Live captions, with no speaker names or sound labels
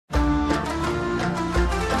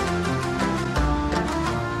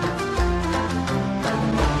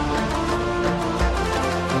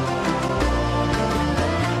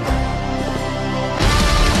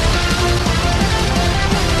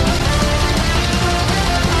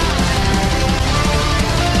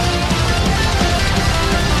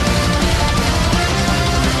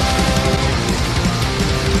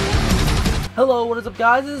What is up,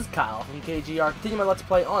 guys? This is Kyle from KGR, continuing my Let's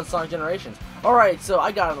Play on Sonic Generations. Alright, so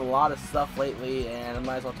I got a lot of stuff lately, and I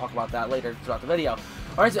might as well talk about that later throughout the video.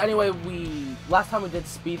 Alright, so anyway, last time we did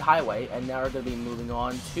Speed Highway, and now we're going to be moving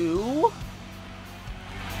on to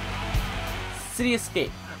City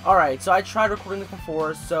Escape. Alright, so I tried recording this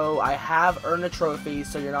before, so I have earned a trophy,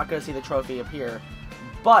 so you're not going to see the trophy appear.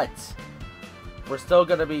 But we're still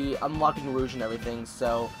going to be unlocking Rouge and everything,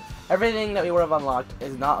 so everything that we would have unlocked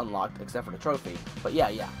is not unlocked except for the trophy. But yeah.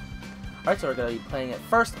 Alright, so we're going to be playing it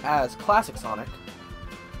first as Classic Sonic,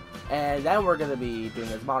 and then we're going to be doing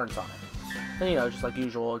it as Modern Sonic. And, you know, just like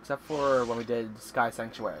usual, except for when we did Sky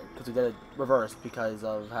Sanctuary, because we did it reversed because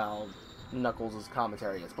of how Knuckles'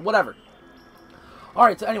 commentary is. But whatever.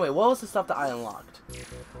 Alright, so anyway, what was the stuff that I unlocked?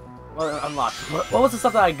 Well, what was the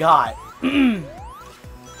stuff that I got?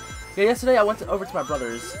 Yeah, yesterday I went over to my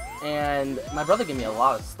brother's, and my brother gave me a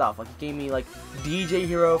lot of stuff. Like, he gave me, like, DJ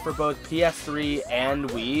Hero for both PS3 and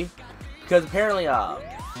Wii. Because apparently,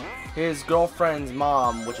 his girlfriend's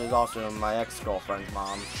mom, which is also my ex-girlfriend's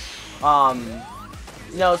mom,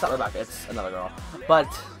 no, it's not Rebecca, it's another girl. But,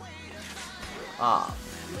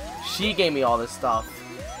 she gave me all this stuff.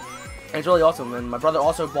 And it's really awesome. And my brother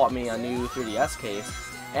also bought me a new 3DS case.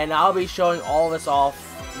 And I'll be showing all this off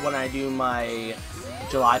when I do my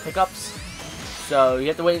July pickups. So you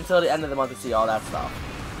have to wait until the end of the month to see all that stuff.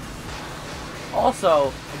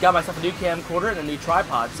 Also, I got myself a new camcorder and a new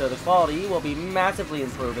tripod, so the quality will be massively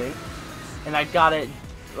improving. And I got it,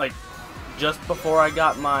 like, just before I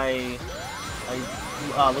got my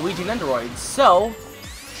Luigi Nendoroid. So,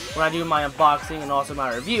 when I do my unboxing and also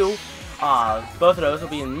my review, both of those will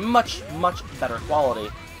be in much, much better quality.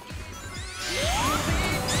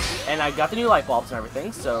 And I got the new light bulbs and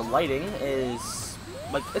everything, so lighting is,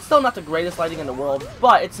 like, it's still not the greatest lighting in the world,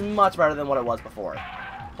 but it's much better than what it was before.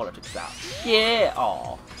 Hold up, check this out. Yeah!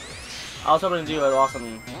 Aw. I was hoping to do an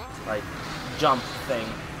awesome, like, jump thing,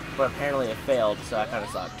 but apparently it failed, so that kind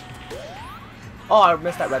of sucked. Oh, I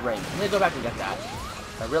missed that red ring. I'm gonna go back and get that.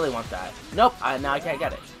 I really want that. Nope, now I can't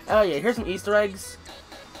get it. Oh yeah, here's some Easter eggs.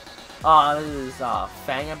 This is,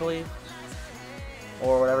 Fang, I believe.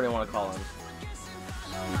 Or whatever they want to call him.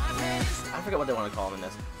 I forget what they want to call him in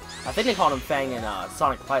this. I think they called him Fang in,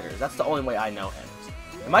 Sonic Fighters. That's the only way I know him.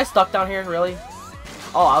 Am I stuck down here, really?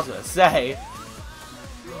 Oh, I was gonna say.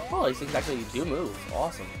 Oh, these things actually do move.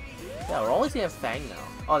 Awesome. Yeah, we're only seeing Fang now.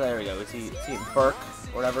 Oh, there we go. We see Burke,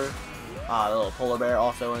 whatever. The little polar bear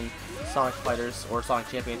also in Sonic Fighters, or Sonic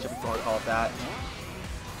Championship, if you want to call it that.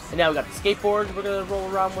 And now we got the skateboard we're gonna roll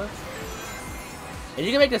around with. And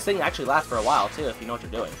you can make this thing actually last for a while, too, if you know what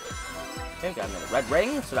you're doing. Okay, we got another red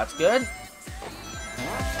ring, so that's good.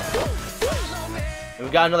 And we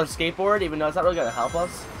got another skateboard, even though it's not really gonna help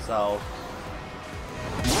us, so.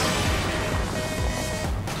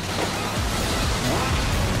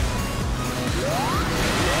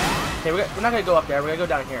 Okay, we're not gonna go up there, we're gonna go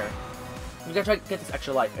down here. We gotta try to get this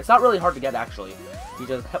extra life. It's not really hard to get, actually. You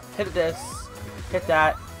just hit this, hit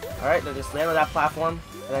that, alright, then just land on that platform,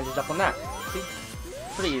 and then just jump on that. See?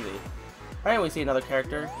 Pretty easy. Alright, we see another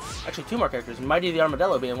character. Actually, two more characters. Mighty the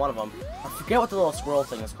Armadillo being one of them. I forget what the little squirrel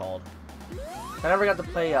thing is called. I never got to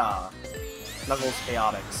play, Knuckles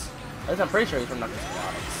Chaotix. At least I'm pretty sure he's from Knuckles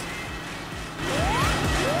Chaotix.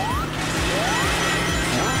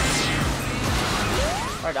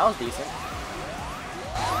 Alright, that was decent.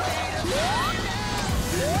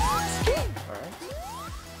 Alright.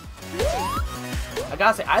 I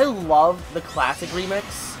gotta say, I love the classic remix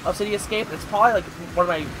of City Escape. It's probably like one of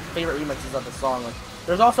my favorite remixes of the song. Like,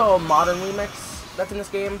 there's also a modern remix that's in this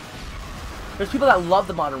game. There's people that love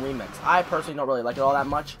the modern remix. I personally don't really like it all that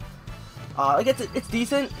much. Like it's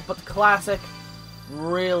decent, but the classic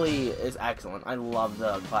really is excellent. I love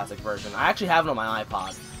the classic version. I actually have it on my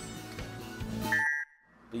iPod.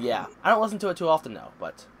 But yeah, I don't listen to it too often though,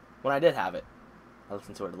 but when I did have it, I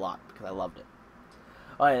listened to it a lot because I loved it.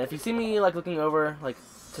 Alright, and if you see me like looking over like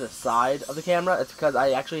to the side of the camera, it's because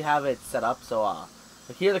I actually have it set up so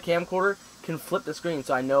like here the camcorder can flip the screen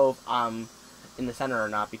so I know if I'm in the center or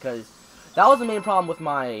not, because that was the main problem with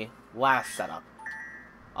my last setup.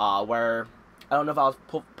 Where I don't know if I was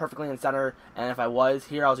perfectly in center, and if I was,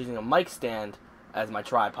 here I was using a mic stand as my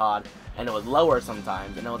tripod, and it was lower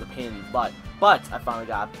sometimes, and it was a pain in the butt. But I finally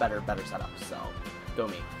got better setup, so go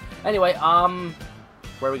me. Anyway,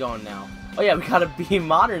 where are we going now? Oh yeah, we gotta be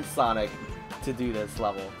Modern Sonic to do this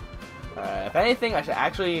level. If anything, I should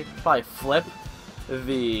actually probably flip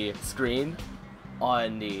the screen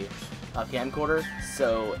on the camcorder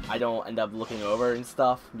so I don't end up looking over and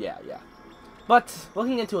stuff. Yeah. But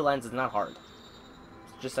looking into a lens is not hard.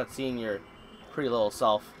 It's just that seeing your pretty little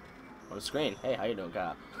self on the screen. Hey, how you doing,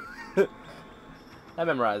 Kyle? That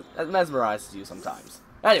mesmerizes you sometimes.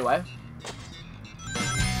 Anyway.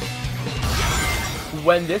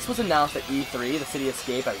 When this was announced at E3, the City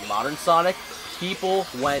Escape as Modern Sonic, people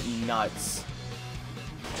went nuts.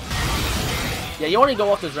 Yeah, you want to go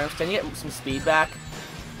off those ramps, then you get some speed back.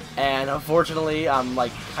 And unfortunately, I'm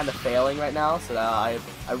like kind of failing right now, so that I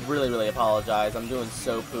really apologize. I'm doing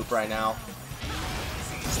so poop right now.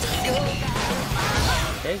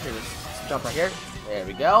 Okay, so just jump right here. There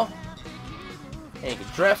we go. And you can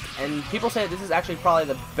drift. And people say this is actually probably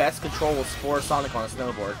the best controls for Sonic on a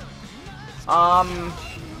snowboard.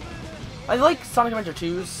 I like Sonic Adventure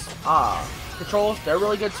 2's controls. They're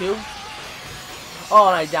really good too. Oh,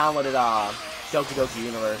 and I downloaded Doki Doki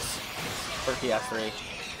Universe for PS3.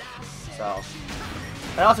 So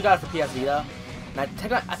I also got it for PS Vita. And I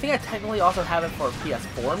think I technically also have it for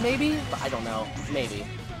PS4, maybe, but I don't know. Maybe.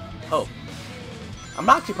 Hope. I'm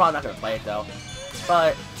actually probably not gonna play it though.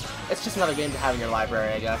 But it's just another game to have in your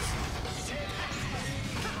library, I guess.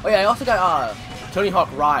 Oh yeah, I also got Tony Hawk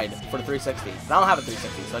Ride for the 360. And I don't have a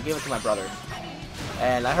 360, so I gave it to my brother.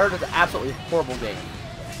 And I heard it's an absolutely horrible game.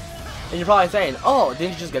 And you're probably saying, "Oh,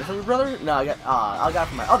 didn't you just get it from your brother?" No, I got it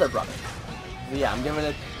from my other brother. So yeah, I'm giving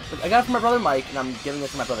it. I got it from my brother Mike, and I'm giving it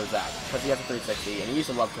to my brother Zach because he has a 360 and he used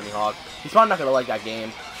to love Tony Hawk. He's probably not gonna like that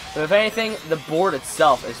game. But if anything, the board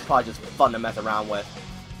itself is probably just fun to mess around with.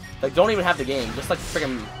 Like, don't even have the game, just like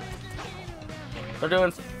freaking. They're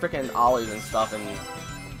doing freaking ollies and stuff and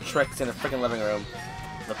tricks in a freaking living room.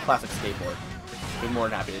 The classic skateboard. I'd be more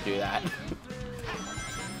than happy to do that.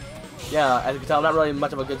 Yeah, as you can tell, I'm not really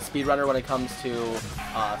much of a good speedrunner when it comes to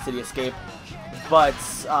City Escape. But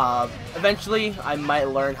eventually, I might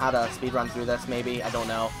learn how to speedrun through this, maybe. I don't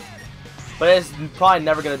know. But it's probably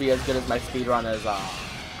never going to be as good as my speedrun as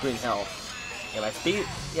Green Hill.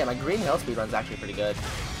 Yeah, my Green Hill speedrun's actually pretty good.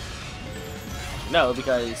 No,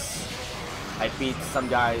 because I beat some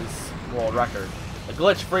guy's world record. A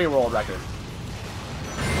glitch-free world record.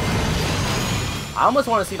 I almost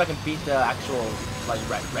want to see if I can beat the actual like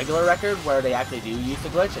regular record where they actually do use the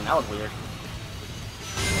glitch, and that was weird.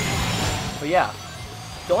 But yeah,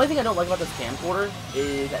 the only thing I don't like about this camcorder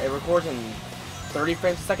is that it records in 30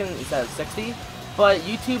 frames a second instead of 60. But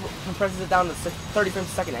YouTube compresses it down to 30 frames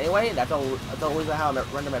a second anyway. That's always how I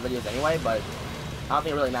render my videos anyway. But I don't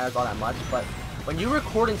think it really matters all that much. But when you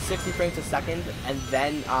record in 60 frames a second and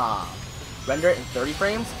then render it in 30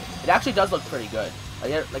 frames, it actually does look pretty good.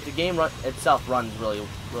 Like the game itself runs really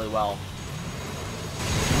well.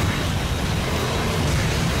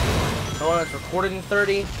 So when it's recorded in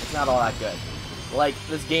 30, it's not all that good. Like,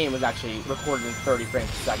 this game is actually recorded in 30 frames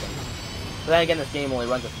a second. But then again, this game only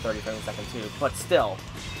runs at 30 frames a second too. But still,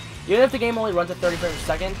 even if the game only runs at 30 frames a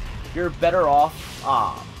second, you're better off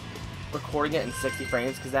recording it in 60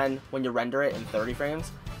 frames, because then when you render it in 30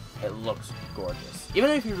 frames, it looks gorgeous.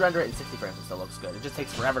 Even if you render it in 60 frames, it still looks good. It just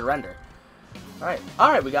takes forever to render.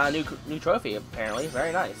 Alright, we got a new trophy, apparently.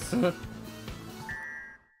 Very nice.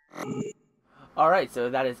 Alright, so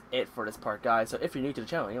that is it for this part, guys. So if you're new to the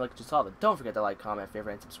channel and you like what you saw, then don't forget to like, comment,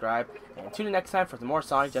 favorite, and subscribe. And tune in next time for some more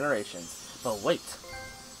Sonic Generations. But wait,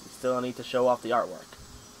 we still need to show off the artwork.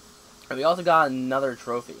 And we also got another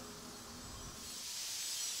trophy.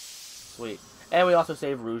 Sweet. And we also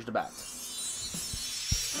saved Rouge the Bat.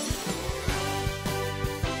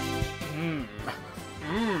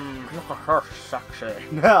 Look at her sexy.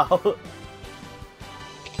 No.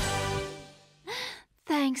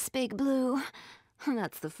 Thanks, Big Blue.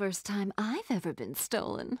 That's the first time I've ever been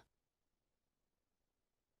stolen.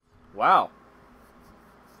 Wow.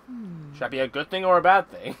 Should that be a good thing or a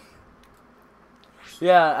bad thing?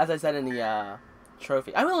 Yeah, as I said in the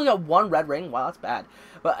trophy, I only got one red ring. Wow, that's bad.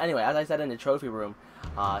 But anyway, as I said in the trophy room,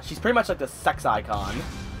 she's pretty much like the sex icon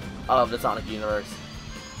of the Sonic universe.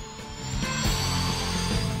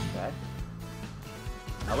 Okay.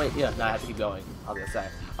 Oh wait, yeah, no, I have to keep going. I was gonna say.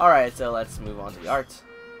 Alright, so let's move on to the art.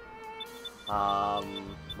 What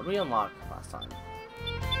did we unlock last time?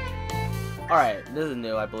 Alright, this is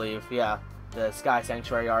new, I believe. Yeah, the Sky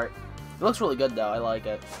Sanctuary art. It looks really good, though. I like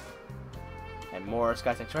it. And more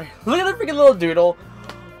Sky Sanctuary. Look at the freaking little doodle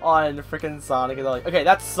on freaking Sonic. Like, okay,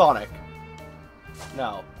 that's Sonic.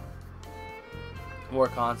 No. More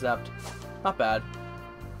concept. Not bad.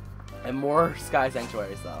 And more Sky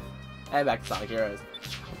Sanctuary stuff. And back to Sonic Heroes.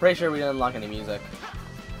 I'm pretty sure we didn't unlock any music.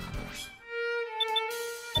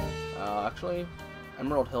 Actually,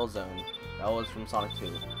 Emerald Hill Zone. That was from Sonic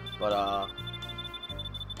 2. But,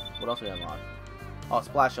 what else did we unlock? Oh,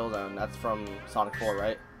 Splash Hill Zone. That's from Sonic 4,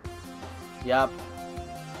 right? Yep.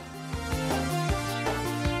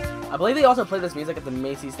 I believe they also play this music at the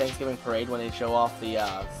Macy's Thanksgiving Parade when they show off the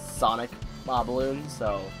Sonic balloons.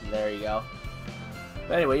 So, there you go.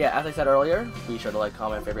 But anyway, yeah, as I said earlier, be sure to like,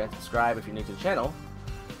 comment, favorite, and subscribe if you're new to the channel.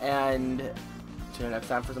 And tune in next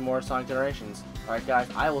time for some more Sonic Generations. Alright guys,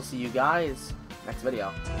 I will see you guys next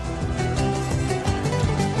video.